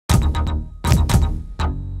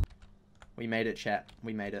We made it, chat.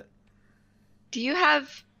 We made it. Do you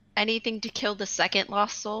have anything to kill the second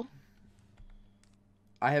lost soul?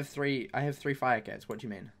 I have three fire cats. What do you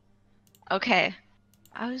mean? Okay.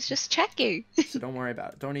 I was just checking. So don't worry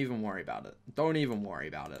about it. Don't even worry about it. Don't even worry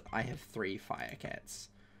about it. I have 3 fire cats.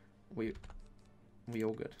 We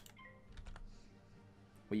all good.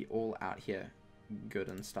 We all out here good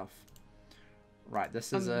and stuff. Right,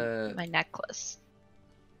 this is my necklace.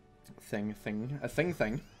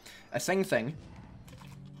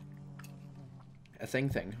 a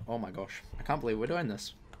thing. Oh my gosh. I can't believe we're doing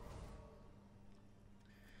this.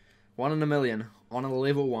 1 in a million on a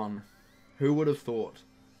level 1. Who would have thought?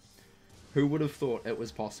 Who would have thought it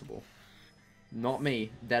was possible? Not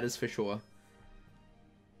me, that is for sure.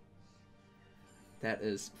 That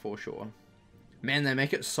is for sure. Man, they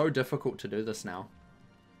make it so difficult to do this now.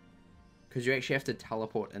 Because you actually have to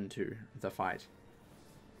teleport into the fight.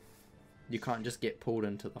 You can't just get pulled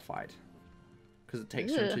into the fight. Because it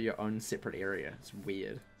takes you into your own separate area. It's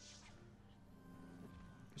weird.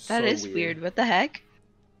 That is weird. What the heck?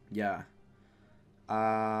 Yeah.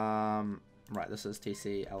 Right, this is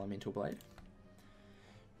TC Elemental Blade.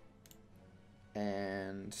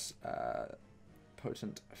 And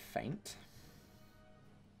Potent Feint.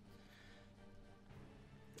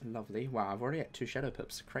 Lovely. Wow, I've already got 2 Shadow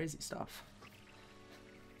Pips. Crazy stuff.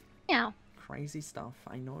 Yeah. Crazy stuff.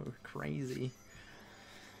 I know. Crazy.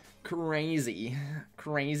 Crazy.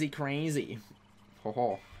 Crazy, crazy.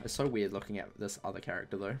 Ho. It's so weird looking at this other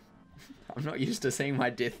character, though. I'm not used to seeing my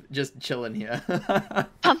death just chilling here.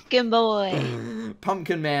 Pumpkin boy.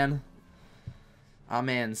 Pumpkin man. Our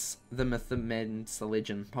man's the myth, the man's the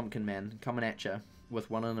legend. Pumpkin man coming at you with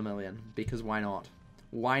 1 in a million. Because why not?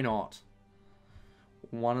 Why not?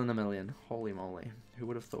 1 in a million. Holy moly. Who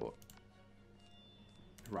would have thought?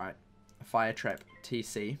 Right. Fire Trap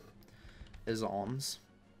TC is ons.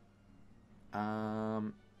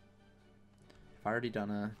 I've already done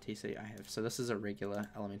a TC. I have. So this is a regular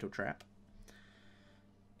elemental trap.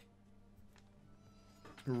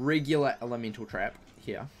 Regular elemental trap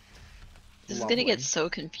here. This is gonna get so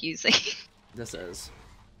confusing. This is.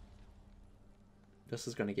 This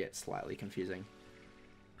is gonna get slightly confusing.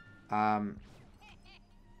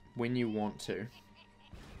 When you want to,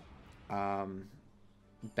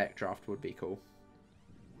 backdraft would be cool.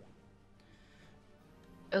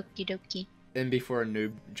 Okie dokie. And before a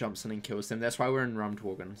noob jumps in and kills them. That's why we're in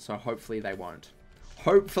Rumdworgen, so hopefully they won't.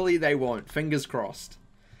 Hopefully they won't. Fingers crossed.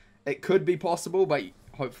 It could be possible, but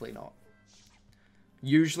hopefully not.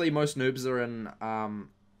 Usually most noobs are in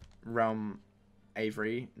Realm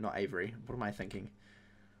Avery. Not Avery. What am I thinking?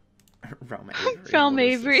 Realm Avery. Realm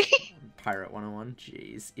Avery. Pirate 101.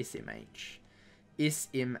 Jeez. SMH.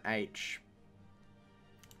 SMH.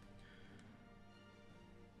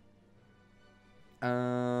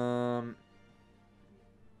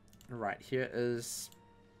 Right, here is...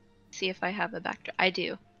 See if I have a backdrop. I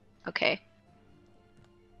do. Okay.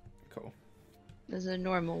 Cool. This is a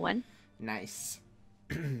normal one. Nice.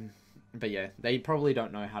 But yeah, they probably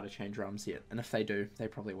don't know how to change realms yet. And if they do, they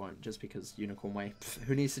probably won't, just because Unicorn Way. Pfft,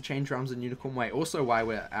 who needs to change realms in Unicorn Way? Also why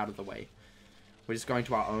we're out of the way. We're just going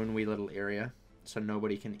to our own wee little area, so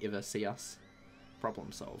nobody can ever see us.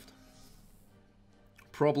 Problem solved.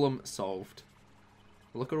 Problem solved.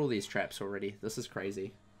 Look at all these traps already. This is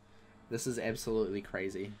crazy. This is absolutely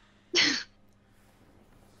crazy.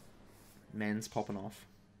 Man's popping off.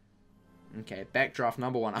 Okay, backdraft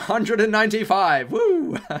number 1. 195!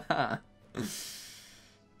 Woo!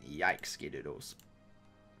 Yikes, skidoodles.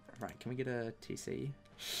 Right, can we get a TC?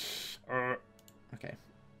 Okay.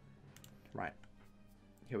 Right.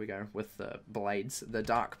 Here we go with the blades. The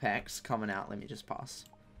dark packs coming out. Let me just pass.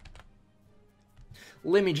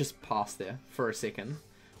 Let me just pass there for a second.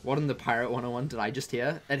 What in the Pirate 101 did I just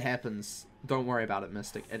hear? It happens. Don't worry about it,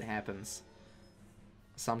 Mystic. It happens.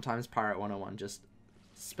 Sometimes Pirate 101 just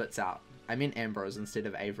spits out. I meant Ambrose instead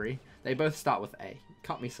of Avery. They both start with A.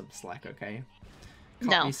 Cut me some slack, okay?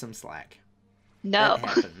 Cut me some slack. No. It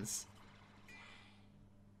happens.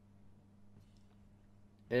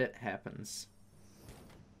 It happens.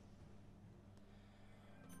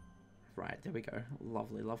 Right, there we go.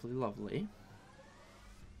 Lovely, lovely, lovely.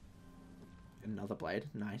 Another blade.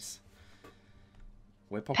 Nice.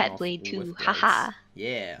 We're popping Pet off blade too. with Haha. blades.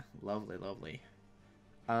 Yeah. Lovely, lovely.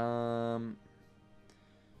 Right.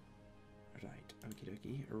 Okie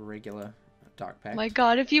dokie. Regular dark pack. My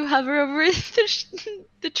god, if you hover over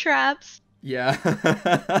the traps. Yeah.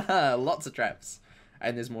 Lots of traps.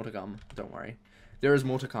 And there's more to come. Don't worry. There is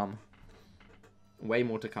more to come. Way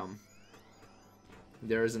more to come.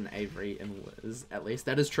 There is an Avery in Wiz, at least.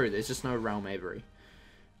 That is true. There's just no Realm Avery.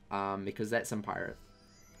 Because that's in Pirate.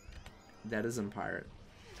 That is in pirate.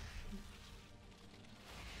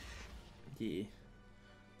 Yeah.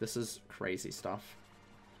 This is crazy stuff.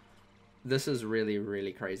 This is really,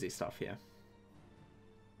 really crazy stuff here.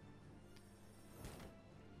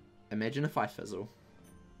 Imagine if I fizzle.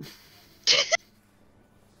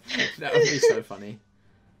 That would be so funny.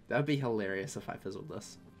 That would be hilarious if I fizzled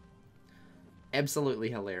this. Absolutely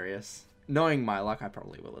hilarious. Knowing my luck, I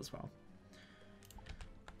probably will as well.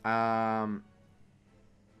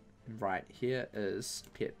 Right, here is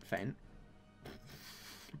pet feint.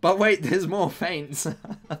 But wait, there's more feints.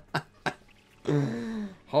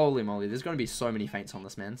 Holy moly, there's going to be so many feints on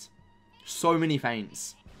this, man's. So many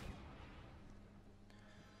feints.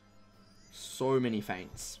 So many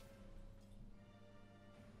feints.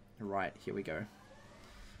 Right, here we go.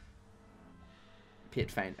 Pet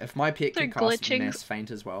feint. If my pet can cast mass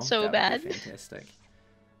feint as well, so that bad. would be fantastic.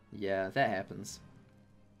 Yeah, that happens.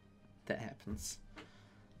 That happens.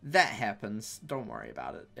 That happens. Don't worry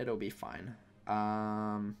about it. It'll be fine.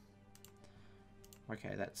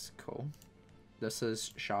 Okay, that's cool. This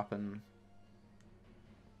is sharpen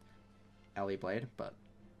alley blade, but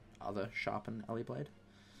other sharpen alley blade.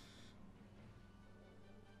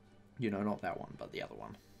 You know, not that one, but the other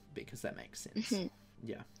one, because that makes sense. Mm-hmm.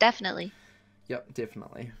 Yeah. Definitely. Yep,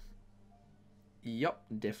 definitely. Yep,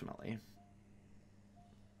 definitely.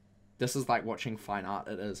 This is like watching fine art.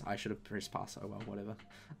 It is. I should have pressed pass. Oh well, whatever.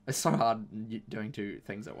 It's so hard doing two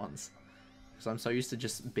things at once. Because I'm so used to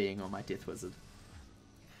just being on my Death Wizard.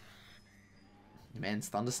 Man's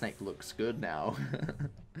Thundersnake looks good now.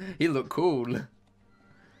 He looked cool.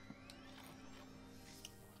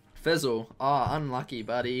 Fizzle. Oh, unlucky,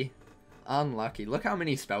 buddy. Unlucky. Look how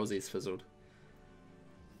many spells he's fizzled.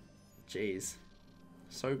 Jeez.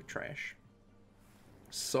 So trash.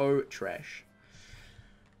 So trash.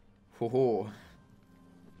 Ho-ho.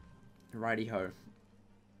 Righty-ho.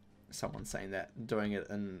 Someone's saying that doing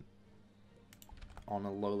it on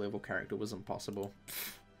a low-level character was impossible.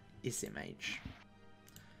 SMH.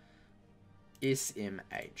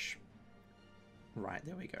 SMH. Right,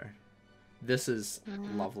 there we go. This is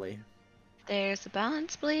lovely. There's a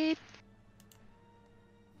balance blade.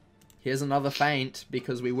 Here's another feint,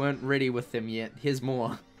 because we weren't ready with them yet. Here's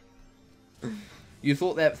more. You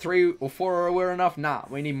thought that 3 or 4 were enough? Nah,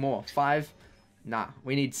 we need more. 5? Nah,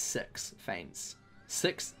 we need 6 feints.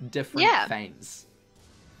 6 different feints.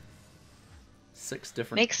 6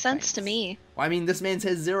 different Makes sense feints. to me. Well, I mean, this man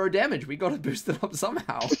says 0 damage. We gotta boost it up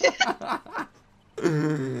somehow.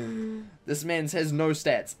 This man has no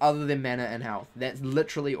stats other than mana and health. That's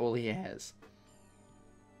literally all he has.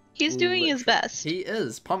 He's doing his best. He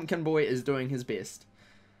is. Pumpkin Boy is doing his best.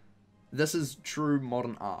 This is true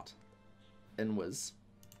modern art in Wiz.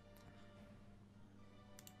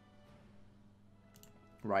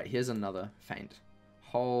 Right, here's another feint.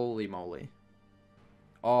 Holy moly.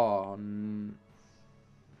 Oh.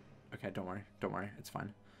 Okay, don't worry. Don't worry. It's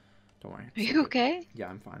fine. Don't worry. Are you okay? Yeah,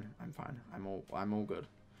 I'm fine. I'm fine. I'm all good.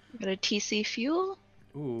 Got a TC fuel?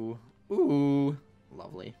 Ooh. Ooh.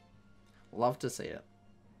 Lovely. Love to see it.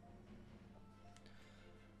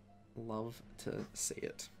 Love to see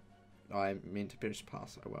it. I meant to finish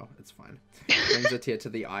pass. Oh well, it's fine. Brings a tear to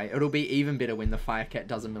the eye. It'll be even better when the Firecat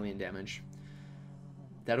does 1,000,000 damage.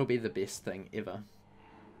 That'll be the best thing ever.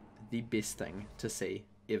 The best thing to see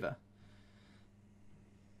ever.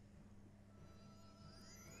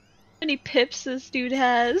 How many pips this dude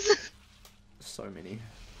has? So many.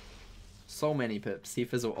 So many pips. He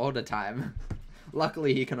fizzle all the time.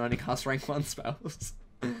 Luckily, he can only cast rank 1 spells.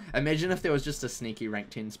 Imagine if there was just a sneaky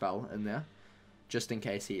rank 10 spell in there. Just in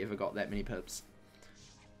case he ever got that many pips.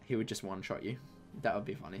 He would just one-shot you. That would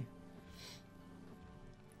be funny.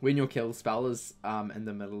 When your kill spell is in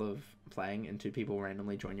the middle of playing and 2 people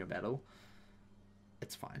randomly join your battle,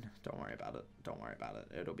 it's fine. Don't worry about it. Don't worry about it.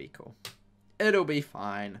 It'll be cool. It'll be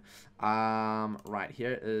fine. Right,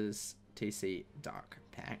 here is TC Dark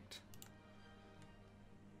Pact.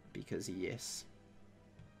 Because yes.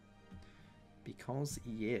 Because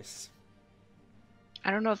yes.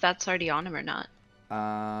 I don't know if that's already on him or not.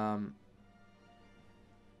 I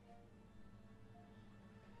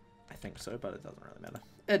think so, but it doesn't really matter.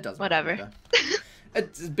 It doesn't Whatever. really matter.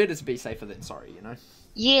 It's better to be safer than sorry, you know?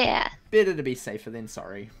 Yeah. Better to be safer than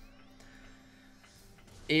sorry.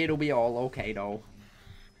 It'll be all okay, though.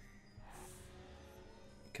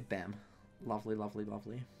 Kabam. Lovely, lovely,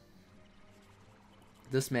 lovely.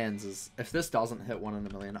 This man's is... If this doesn't hit 1 in a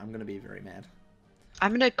million, I'm going to be very mad.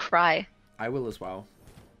 I'm gonna cry. I will as well.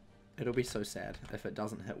 It'll be so sad if it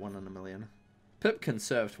doesn't hit 1 in a million. Pip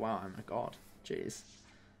conserved. Wow, oh my god. Jeez.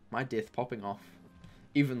 My death popping off.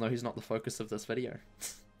 Even though he's not the focus of this video.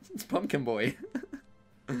 It's Pumpkin Boy.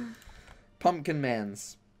 Pumpkin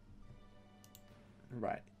Mans.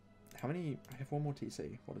 Right. How many? I have one more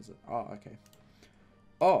TC. What is it? Oh, okay.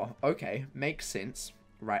 Oh, okay. Makes sense.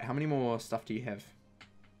 Right. How many more stuff do you have?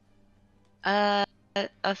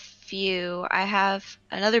 A few. I have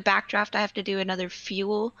another backdraft. I have to do another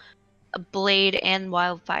fuel, a blade, and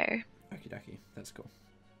wildfire. Okie dokie. That's cool.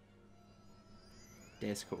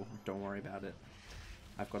 That's cool. Don't worry about it.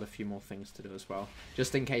 I've got a few more things to do as well.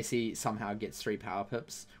 Just in case he somehow gets 3 power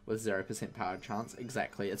pips with 0% power chance.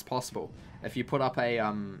 Exactly. It's possible. If you put up a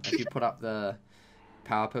the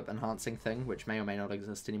power pip enhancing thing, which may or may not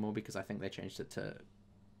exist anymore because I think they changed it to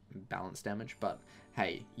balance damage, but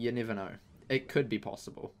hey, you never know. It could be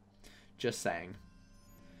possible. Just saying.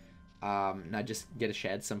 Now just get a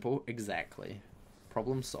shad simple. Exactly.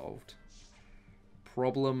 Problem solved.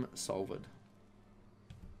 Problem solved.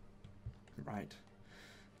 Right.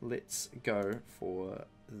 Let's go for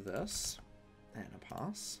this. And a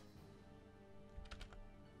pass.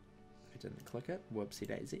 I didn't click it. Whoopsie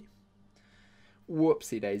daisy.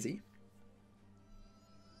 Whoopsie daisy.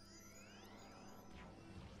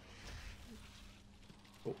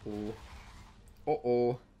 Uh-oh.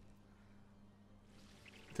 Uh-oh.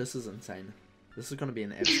 This is insane. This is going to be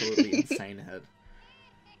an absolutely insane hit.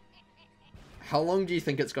 How long do you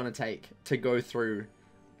think it's going to take to go through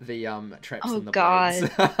the traps and the blades?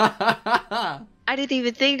 I didn't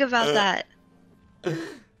even think about that.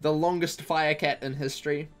 The longest fire cat in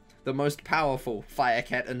history. The most powerful fire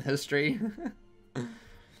cat in history.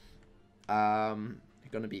 Going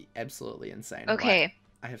to be absolutely insane. Okay. Right.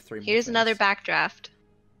 I have 3 more Here's things. another backdraft.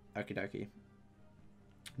 Okie dokie.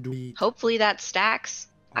 Hopefully that stacks.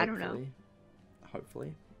 I don't know.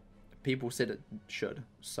 Hopefully. People said it should,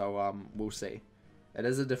 so we'll see. It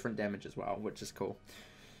is a different damage as well, which is cool.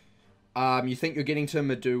 You think you're getting to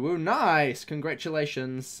Maduwu? Nice!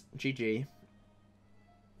 Congratulations. GG.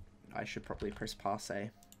 I should probably press pass A.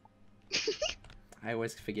 I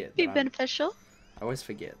always forget. Be beneficial. I always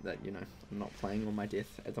forget that, you know, I'm not playing on my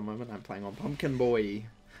death at the moment. I'm playing on Pumpkin Boy.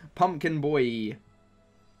 Pumpkin Boy.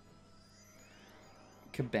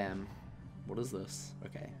 Kabam. What is this?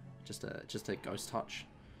 Okay. Just a ghost touch.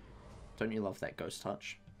 Don't you love that ghost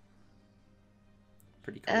touch?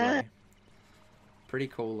 Pretty cool, eh? Pretty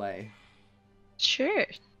cool, eh? Sure.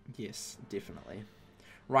 Yes, definitely.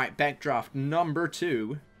 Right, backdraft number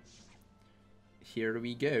 2. Here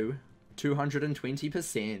we go.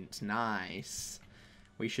 220%. Nice.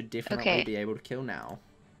 We should definitely be able to kill now.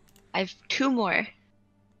 I have 2 more.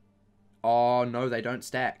 Oh, no, they don't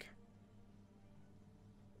stack.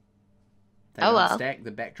 They don't stack.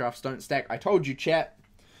 The backdrafts don't stack. I told you, chat.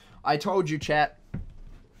 I told you, chat.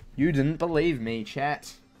 You didn't believe me,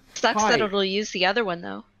 chat. Sucks that it'll use the other one,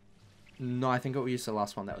 though. No, I think it will use the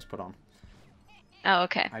last one that was put on. Oh,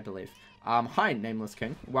 okay. I believe. Hi, Nameless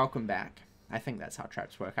King. Welcome back. I think that's how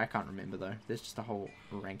traps work. I can't remember, though. There's just a whole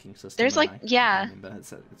ranking system. There's like, yeah. Remember.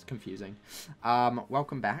 It's confusing.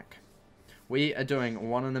 Welcome back. We are doing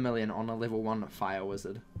 1 in a million on a level 1 fire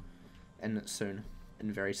wizard. And soon.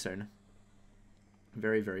 And very soon.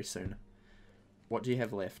 Very, very soon. What do you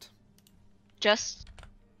have left? Just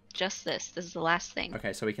this. This is the last thing.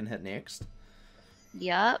 Okay, so we can hit next.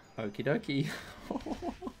 Yup. Okie dokie.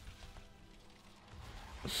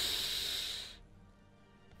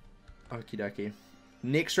 Okie dokie.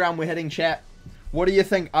 Next round we're hitting, chat. What do you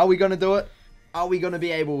think? Are we going to do it? Are we going to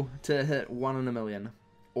be able to hit 1 in a million?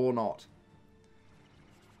 Or not?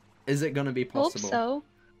 Is it going to be possible? Hope so.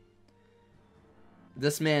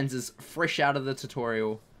 This man's is fresh out of the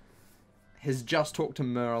tutorial. Has just talked to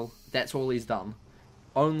Merle. That's all he's done.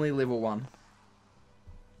 Only level 1.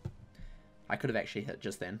 I could have actually hit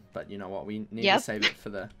just then, but you know what? We need to save it for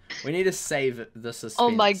the. We need to save the suspense. Oh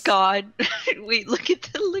my god! Wait, look at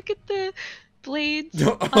the blades.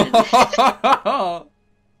 It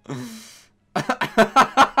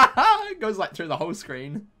goes like through the whole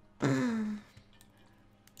screen.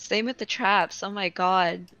 Same with the traps. Oh my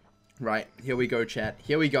god. Right, here we go, chat.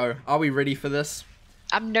 Here we go. Are we ready for this?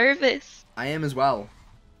 I'm nervous. I am as well.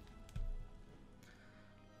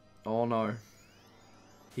 Oh no.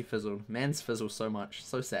 He fizzled. Man's fizzled so much.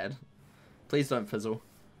 So sad. Please don't fizzle.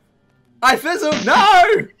 I fizzled!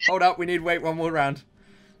 No! Hold up, we need to wait 1 more round.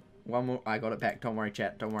 1 more. I got it back. Don't worry,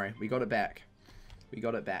 chat. Don't worry. We got it back. We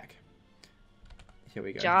got it back. Here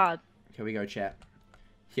we go. Job. Here we go, chat.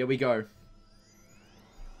 Here we go.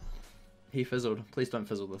 He fizzled. Please don't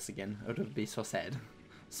fizzle this again. It would be so sad.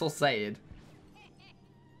 So sad.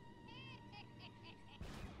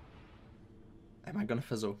 Am I gonna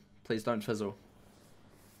fizzle? Please don't fizzle.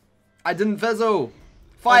 I didn't fizzle!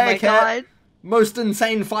 Fire oh my cat! God. Most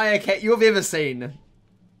insane fire cat you've ever seen.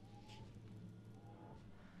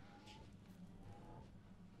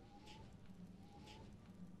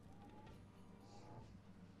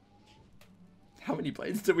 How many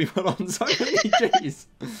blades did we put on? So many. Jeez.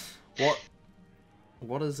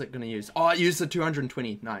 What is it gonna use? Oh, it used the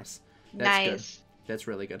 220. Nice. That's good. That's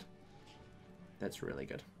really good. That's really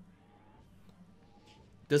good.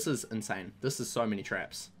 This is insane. This is so many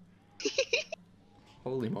traps.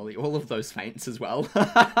 Holy moly. All of those feints as well.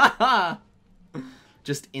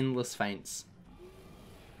 Just endless feints.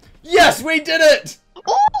 Yes, we did it!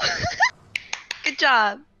 Oh! Good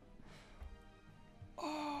job.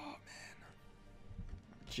 Oh, man.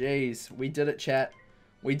 Jeez. We did it, chat.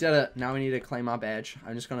 We did it. Now we need to claim our badge.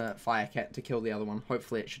 I'm just gonna fire cat to kill the other one.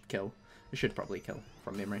 Hopefully it should kill. It should probably kill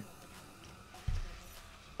from memory.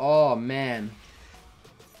 Oh, man.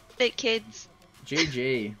 Bit kids.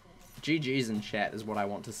 GG. GG's in chat is what I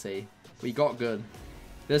want to see. We got good.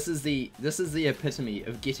 This is the epitome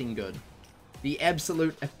of getting good. The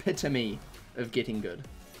absolute epitome of getting good.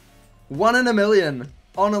 1 in a million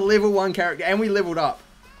on a level 1 character, and we leveled up.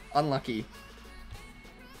 Unlucky.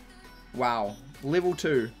 Wow. Level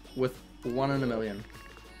 2 with 1 in a million.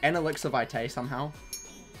 And Elixir Vitae somehow.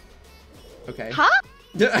 Okay. Huh?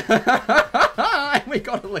 And we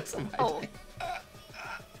got Elixir Vitae. Oh.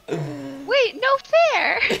 Wait, no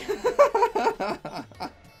fair!